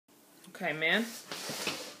Okay, man.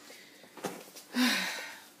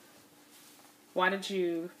 Why'd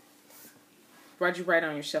you write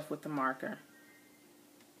on yourself with the marker?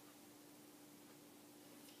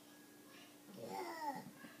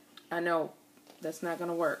 I know that's not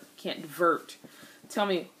gonna work. Can't divert. Tell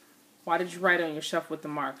me, why did you write on yourself with the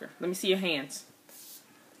marker? Let me see your hands.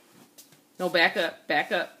 No, back up,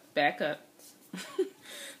 back up, back up.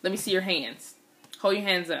 Let me see your hands. Hold your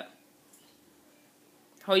hands up.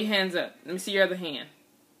 Hold your hands up. Let me see your other hand.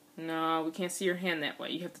 No, we can't see your hand that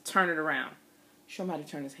way. You have to turn it around. Show him how to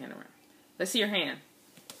turn his hand around. Let's see your hand.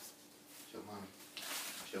 Show mommy.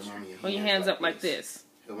 Show mommy your hands. Hold your hands up like this.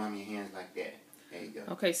 Show mommy your hands like that. There you go.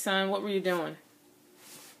 Okay, son, what were you doing?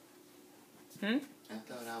 I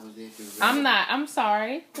thought I was there to... I'm not. I'm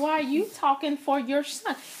sorry. Why are you talking for your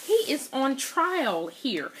son? He is on trial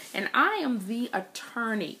here, and I am the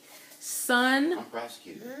attorney. Son. I'm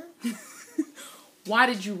prosecutor. Why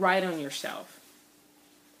did you write on yourself?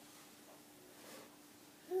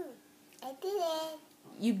 I did it.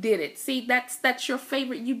 You did it. See, that's your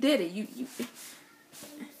favorite. You did it. You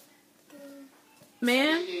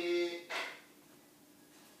Man,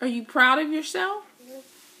 are you proud of yourself? Nope.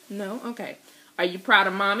 No? Okay. Are you proud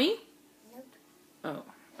of mommy? Nope. Oh,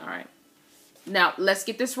 all right. Now, let's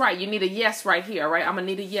get this right. You need a yes right here, all right? I'm going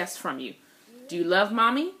to need a yes from you. Do you love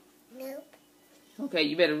mommy? Nope. Okay,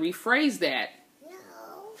 you better rephrase that. No.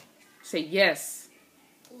 Say yes.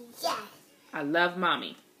 Yes. I love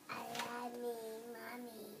mommy. I love me,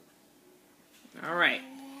 mommy. All right. I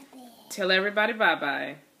love it. Tell everybody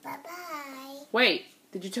bye-bye. Bye-bye. Wait,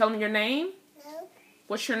 did you tell them your name? Nope.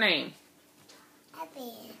 What's your name?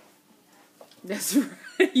 Happy. That's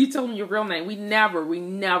right. You told them your real name. We never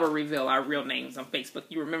reveal our real names on Facebook.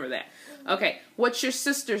 You remember that. Okay, what's your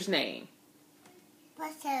sister's name?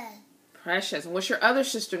 Precious. Precious. And what's your other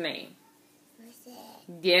sister name? Precious.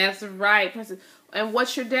 Yes, right, Princess. And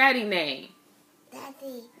what's your daddy name?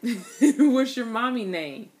 Daddy. What's your mommy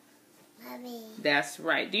name? Mommy. That's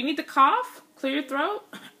right. Do you need to cough? Clear your throat?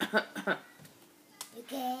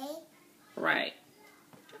 Okay? Right.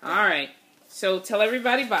 All right. So tell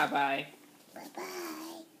everybody bye-bye.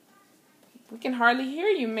 Bye-bye. We can hardly hear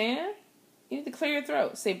you, man. You need to clear your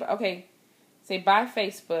throat. Say, okay. Say bye,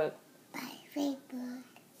 Facebook. Bye, Facebook.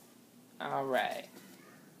 All right.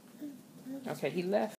 Okay, he left.